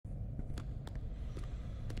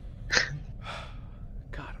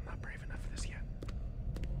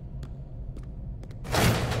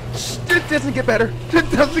doesn't get better. It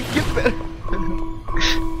doesn't get better.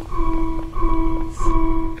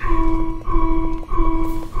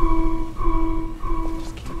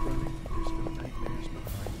 Just keep running. There's no nightmares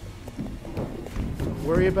behind. Don't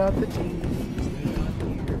worry about the teens. They're not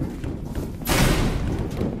here.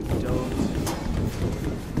 Don't.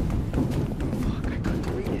 Fuck, I couldn't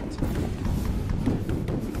read it.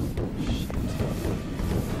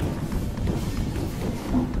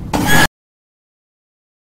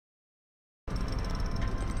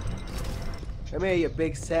 Come here, you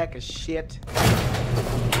big sack of shit.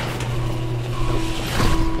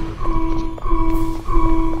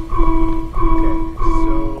 Okay,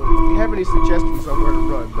 so if you have any suggestions on where to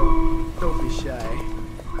run, don't be shy.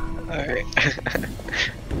 Alright. So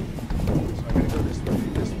I gotta go this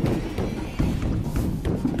way.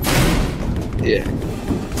 Yeah.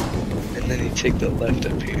 And then you take the left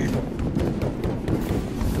up here.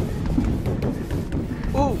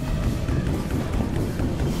 Ooh!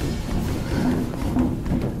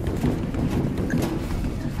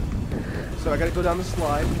 So I gotta go down the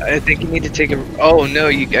slide. I think you need to take a. Oh no,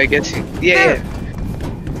 I guess you. Yeah.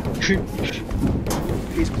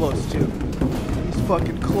 He's close too. He's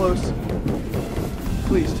fucking close.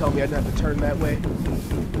 Please tell me I didn't have to turn that way.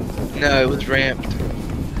 No, it was ramped.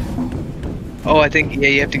 Oh, I think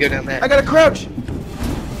you have to go down that. I gotta crouch.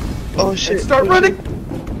 Oh shit! And start running.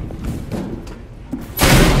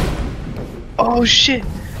 Oh shit!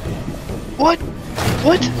 What?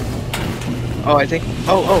 What? Oh, I think.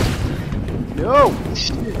 Oh. No!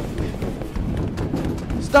 Shit.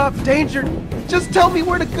 Stop! Danger! Just tell me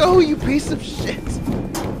where to go, you piece of shit!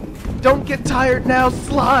 Don't get tired now,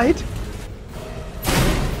 slide!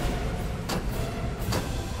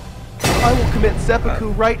 I will commit seppuku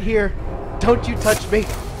right here. Don't you touch me!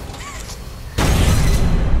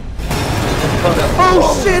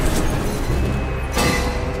 Oh shit!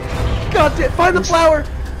 God damn! Find the flower!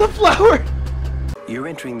 The flower! You're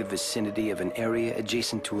entering the vicinity of an area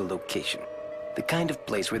adjacent to a location. The kind of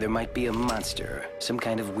place where there might be a monster or some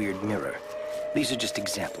kind of weird mirror. These are just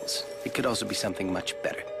examples. It could also be something much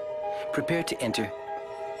better. Prepare to enter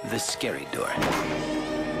the scary door.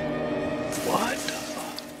 What the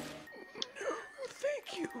fuck? No,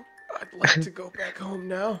 thank you. I'd like to go back home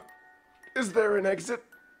now. Is there an exit?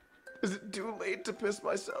 Is it too late to piss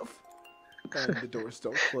myself? And the doors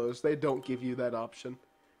don't close. They don't give you that option.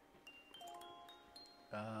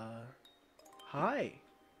 Hi.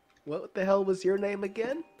 What the hell was your name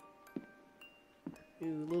again?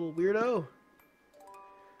 You little weirdo.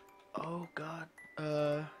 Oh god.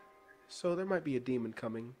 So there might be a demon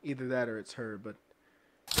coming. Either that or it's her, but...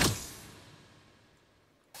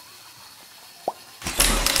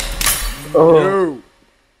 Oh. No!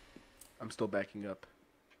 I'm still backing up.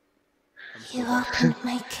 You opened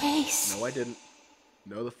my case. No, I didn't.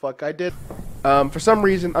 No, the fuck I did. For some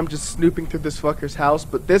reason, I'm just snooping through this fucker's house,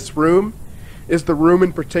 but this room is the room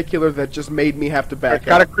in particular that just made me have to back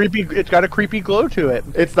up. It's got a creepy glow to it.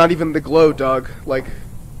 It's not even the glow, dog. Like,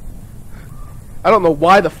 I don't know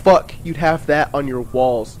why the fuck you'd have that on your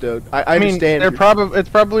walls, dude. I understand. It's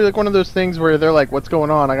probably like one of those things where they're like, "What's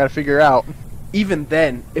going on? I gotta figure out." Even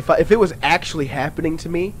then, if it was actually happening to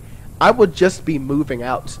me, I would just be moving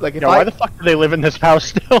out. Like, if why the fuck do they live in this house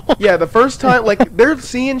still? Yeah, the first time, like, they're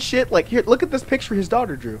seeing shit. Like, here, look at this picture his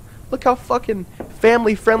daughter drew. Look how fucking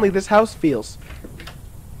family-friendly this house feels.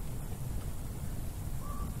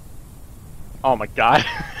 Oh my god.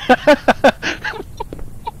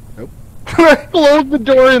 Nope. Close the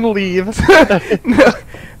door and leave. No.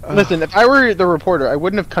 Listen, if I were the reporter, I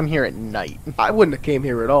wouldn't have come here at night. I wouldn't have came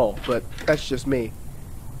here at all, but that's just me.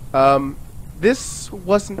 This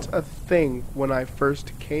wasn't a thing when I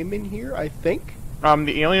first came in here, I think.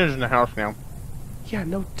 The alien's in the house now. Yeah,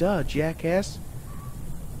 no duh, jackass.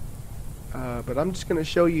 But I'm just gonna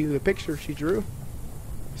show you the picture she drew.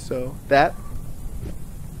 So, that.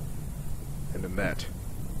 And then that.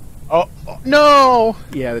 Oh, no!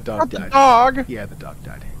 Yeah, the dog Not died. the dog! Yeah, the dog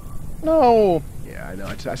died. No! Yeah, I know.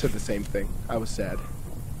 I said the same thing. I was sad.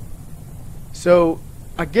 So,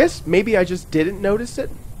 I guess maybe I just didn't notice it.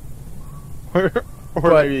 Or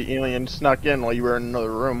But- maybe the alien snuck in while you were in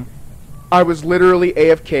another room. I was literally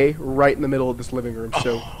AFK right in the middle of this living room,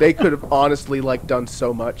 so they could have honestly, like, done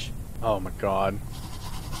so much. Oh my god.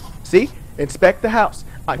 See? Inspect the house.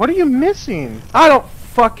 What are you missing? I don't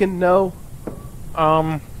fucking know.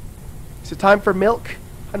 Um, Is it time for milk?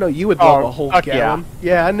 I know you would love Oh, a whole fuck gallon.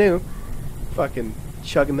 Yeah, I knew. Fucking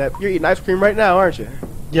chugging that. You're eating ice cream right now, aren't you?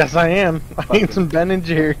 yes I am. I need some Ben and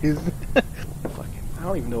Jerry's. Fucking, I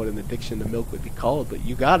don't even know what an addiction to milk would be called, but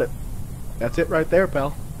you got it. That's it right there,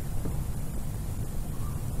 pal.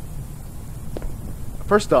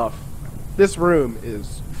 First off, This room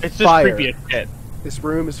is It's just fire. creepy as shit. This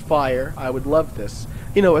room is fire. I would love this.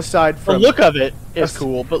 You know, aside The from look of it is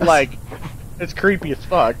cool, but like, it's creepy as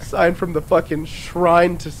fuck. aside from the fucking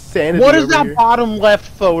shrine to sanity. What is over that here. bottom left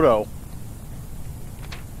photo?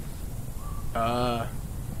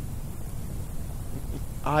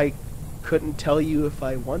 I couldn't tell you if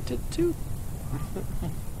I wanted to.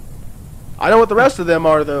 I know what the rest of them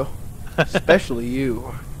are, though. Especially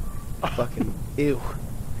you. Fucking ew.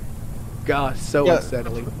 God, so Yeah.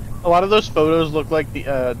 unsettling. A lot of those photos look like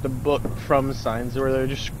the book from Signs, where they're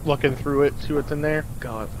just looking through it, see what's in there.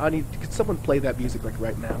 God, could someone play that music like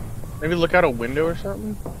right now? Maybe look out a window or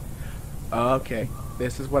something. Okay,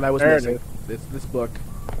 this is what I was There it missing. This book.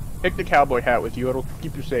 Take the cowboy hat with you; it'll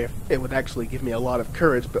keep you safe. It would actually give me a lot of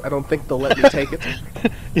courage, but I don't think they'll let me take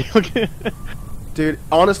it. Dude,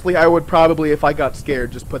 honestly, I would probably, if I got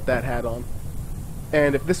scared, just put that hat on.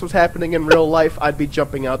 And if this was happening in real life, I'd be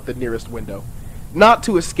jumping out the nearest window. Not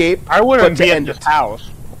to escape, I wouldn't but to be in end this it.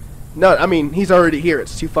 house. No, I mean, he's already here.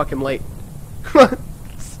 It's too fucking late.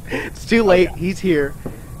 It's too late. Okay. He's here.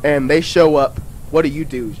 And they show up. What do you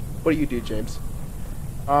do? What do you do, James?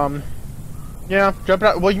 Yeah, jumping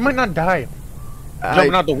out. Well, you might not die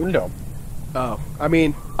jumping out the window. Oh, I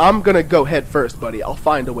mean, I'm gonna go head first, buddy. I'll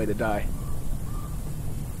find a way to die.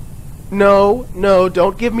 No,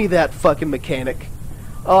 don't give me that fucking mechanic.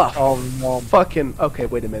 Oh no. Fucking. Okay,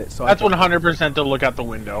 wait a minute. So That's I. 100% to look out the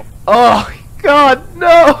window. Oh God,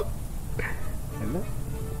 no!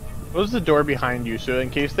 Close the door behind you, so in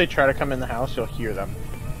case they try to come in the house, you'll hear them.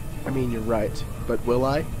 I mean, you're right, but will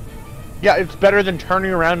I? Yeah, it's better than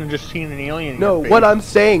turning around and just seeing an alien. in No, your face. what I'm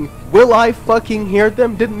saying, will I fucking hear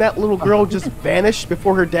them? Didn't that little girl just vanish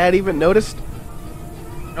before her dad even noticed?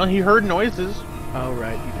 Well, he heard noises. Oh,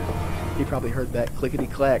 right, you did. He probably heard that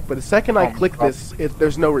clickety-clack. But the second I click this,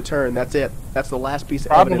 there's no return. That's it. That's the last piece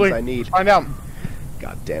of Probably. evidence I need. Find out.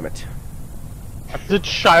 God damn it. The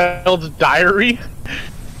child's diary.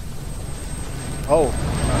 Oh.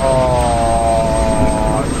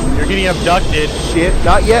 Oh. You're getting abducted. Shit,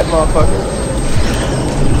 not yet, motherfucker.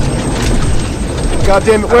 God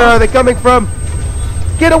damn it, where are they coming from?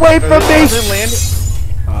 Get away from me!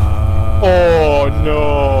 Oh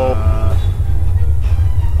no.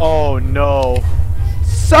 Oh no.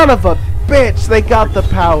 Son of a bitch, they got the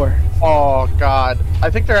power. Oh god. I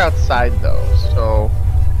think they're outside though, so.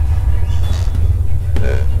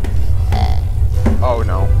 Oh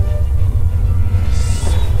no.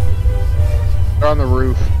 They're on the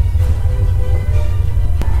roof.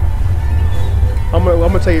 I'm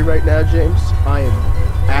gonna tell you right now, James, I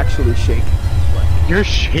am actually shaking. You're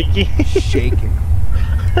shaking? Shaking.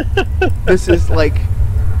 This is like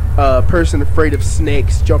a person afraid of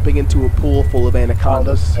snakes jumping into a pool full of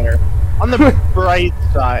anacondas. On the bright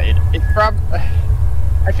side, it's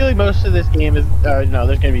I feel like most of this game is no.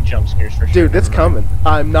 There's gonna be jump scares for sure. Dude, it's coming.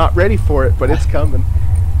 I'm not ready for it, but it's coming.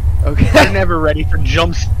 I'm Okay. never ready for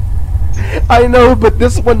jumps. I know, but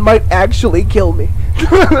this one might actually kill me.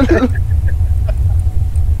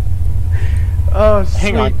 Oh,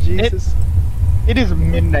 Hang sweet on. Jesus. It is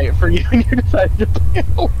midnight for you, and you decided to play a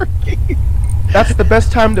horror game. That's the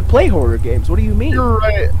best time to play horror games. What do you mean? You're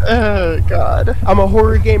right. Oh god. I'm a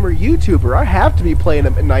horror gamer YouTuber. I have to be playing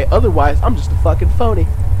them at night. Otherwise, I'm just a fucking phony.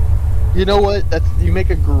 You know what? You make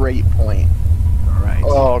a great point. Alright.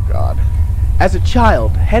 Oh god. As a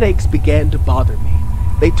child, headaches began to bother me.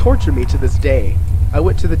 They torture me to this day. I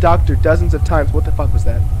went to the doctor dozens of times. What the fuck was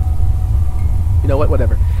that? You know what?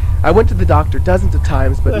 Whatever. I went to the doctor dozens of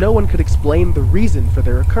times, but no one could explain the reason for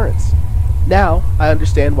their occurrence. Now, I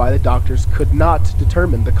understand why the doctors could not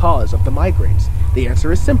determine the cause of the migraines. The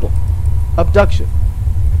answer is simple. Abduction.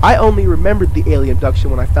 I only remembered the alien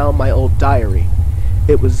abduction when I found my old diary.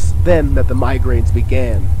 It was then that the migraines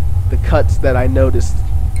began. The cuts that I noticed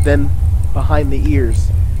then behind the ears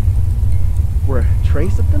were a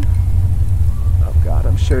trace of them? Oh god,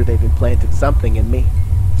 I'm sure they've implanted something in me.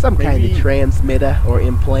 Some kind of Maybe- transmitter or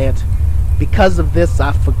implant. Because of this,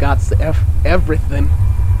 I forgot everything.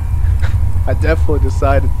 I definitely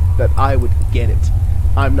decided that I would get it.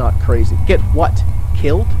 I'm not crazy. Get what?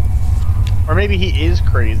 Killed? Or maybe he is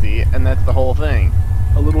crazy, and that's the whole thing.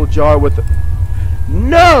 A little jar with a...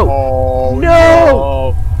 No! Oh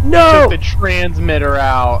No! no! No! Took the transmitter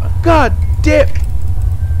out. God damn!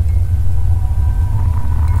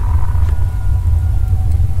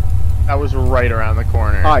 That was right around the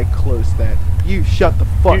corner. I closed that. You shut the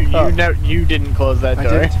fuck up. You didn't close that I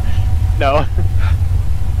door. didn't. No.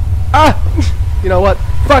 Ah! You know what?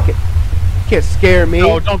 Fuck it. You can't scare me.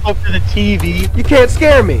 No, don't go for the TV. You can't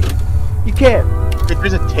scare me. You can't.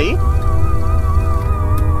 There's a tape?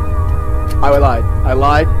 I lied. I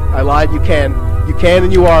lied. I lied. You can. You can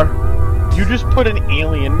and you are. You just put an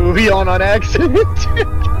Alien movie on accident.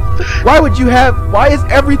 Why would you have... Why is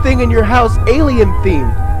everything in your house alien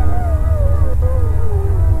themed?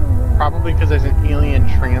 Probably because there's an alien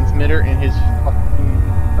transmitter in his fucking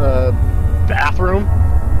bathroom.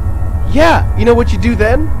 Yeah, you know what you do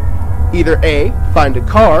then? Either A, find a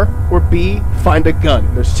car, or B, find a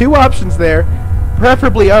gun. There's two options there.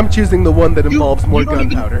 Preferably, I'm choosing the one that involves more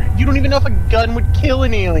gunpowder. You don't even know if a gun would kill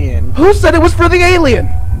an alien. Who said it was for the alien?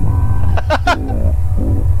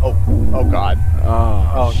 Oh god.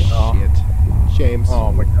 Oh no. shit. James.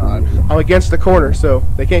 Oh my god. I'm against the corner, so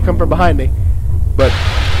they can't come from behind me. But...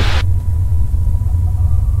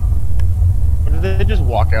 What did they just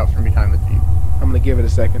walk out from behind the Jeep? I'm gonna give it a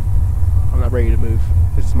second. I'm not ready to move.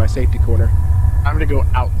 This is my safety corner. I'm gonna go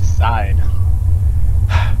outside.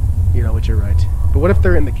 You know what, you're right. But what if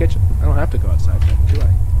they're in the kitchen? I don't have to go outside then, do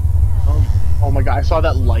I? Oh my god, I saw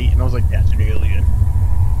that light and I was like, that's an alien.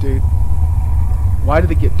 Dude. Why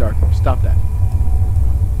did it get dark? Stop that.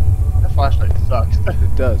 That flashlight sucks.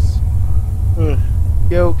 It does. Ugh.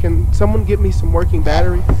 Yo, can someone get me some working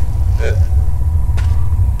battery?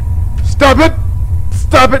 Stop it!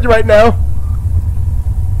 Stop it right now!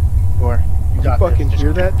 Or Did you fucking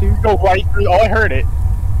hear that, dude? Go right through. Oh, I heard it.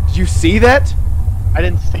 Did you see that? I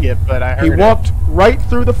didn't see it, but I heard He it. walked right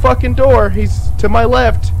through the fucking door. He's to my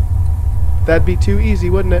left. That'd be too easy,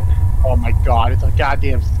 wouldn't it? Oh my god, it's a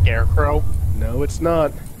goddamn scarecrow. No, it's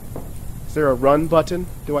not. Is there a run button?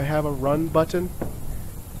 Do I have a run button?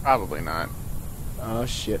 Probably not. Oh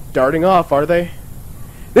shit. Darting off, are they?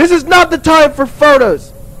 This is not the time for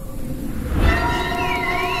photos!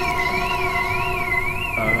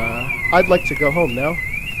 I'd like to go home now.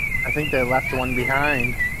 I think they left one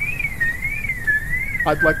behind.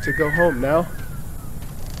 I'd like to go home now.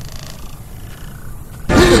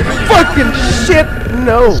 Fucking shit!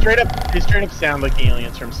 No! They straight up sound like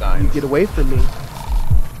aliens from Signs. Get away from me.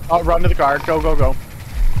 Oh, run to the car. Go, go, go.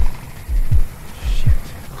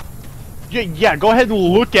 Shit. Yeah, go ahead and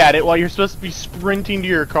look at it while you're supposed to be sprinting to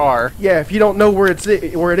your car. Yeah, if you don't know where it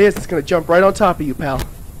is, it's gonna jump right on top of you, pal.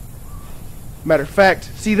 Matter of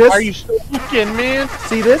fact, see this? Why are you still looking, man?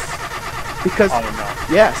 See this? Because... Oh,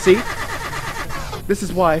 no. Yeah, see? This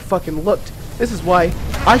is why I fucking looked. This is why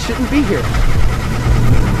I shouldn't be here.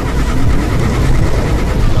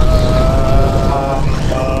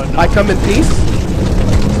 No. I come in peace.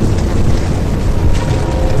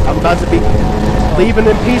 I'm about to be leaving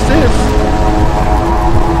in pieces.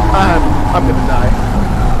 I'm gonna die.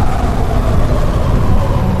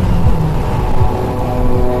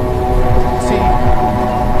 See,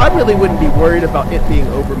 I really wouldn't be worried about it being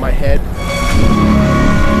over my head.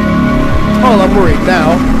 All I'm worried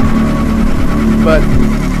now, but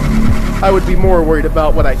I would be more worried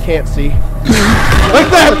about what I can't see. Like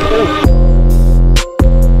that!